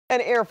An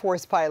Air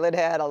Force pilot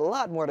had a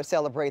lot more to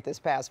celebrate this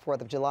past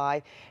 4th of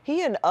July.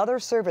 He and other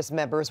service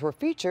members were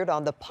featured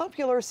on the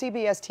popular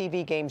CBS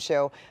TV game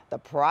show, The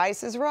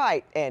Price is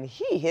Right, and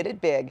he hit it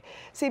big.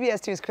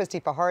 CBS 2's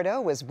Cristy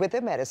Fajardo was with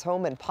him at his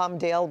home in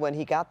Palmdale when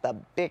he got the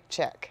big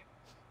check.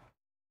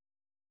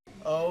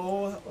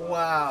 Oh,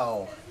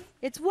 wow.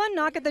 It's one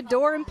knock at the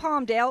door in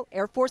Palmdale.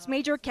 Air Force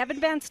Major Kevin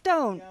Van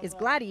Stone is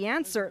glad he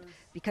answered,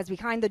 because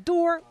behind the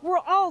door were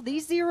all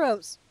these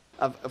zeros.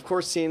 Of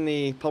course, seeing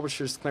the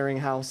Publishers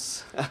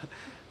Clearinghouse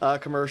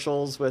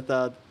commercials with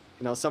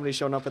somebody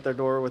showing up at their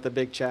door with a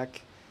big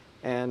check,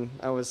 and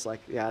I was like,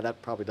 yeah, that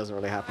probably doesn't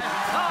really happen.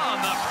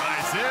 On The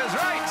Price is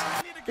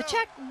Right. The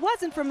check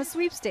wasn't from a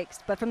sweepstakes,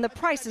 but from The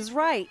Price is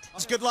Right.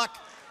 Good luck.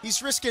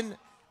 He's risking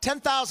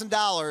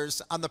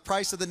 $10,000 on the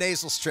price of the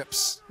nasal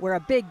strips. Where a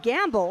big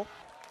gamble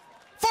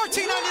 $14.99.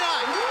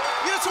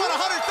 You just won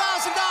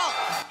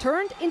 $100,000.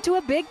 Turned into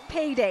a big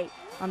payday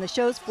on the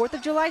show's 4th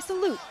of July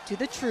salute to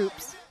the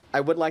troops. I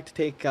would like to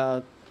take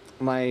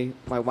my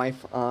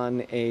wife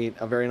on a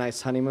very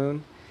nice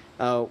honeymoon.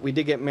 We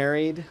did get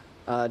married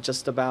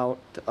just about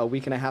a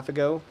week and a half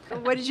ago.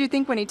 What did you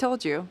think when he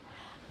told you?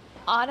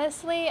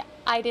 Honestly,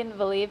 I didn't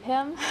believe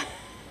him.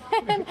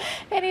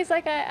 and he's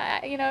like, I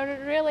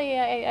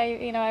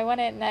won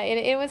it, and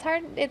it was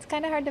hard. It's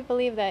kind of hard to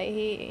believe that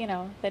he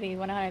won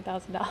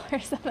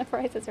 $100,000 on The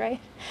Price is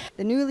Right.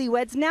 The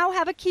newlyweds now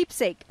have a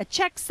keepsake, a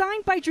check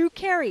signed by Drew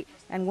Carey,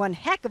 and one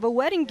heck of a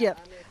wedding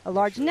gift, a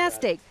large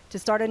nest egg to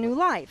start a new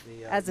life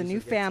as a new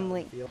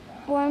family.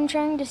 What I'm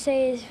trying to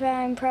say is that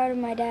I'm proud of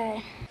my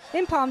dad.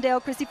 In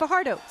Palmdale, Cristy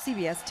Fajardo,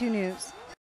 CBS 2 News.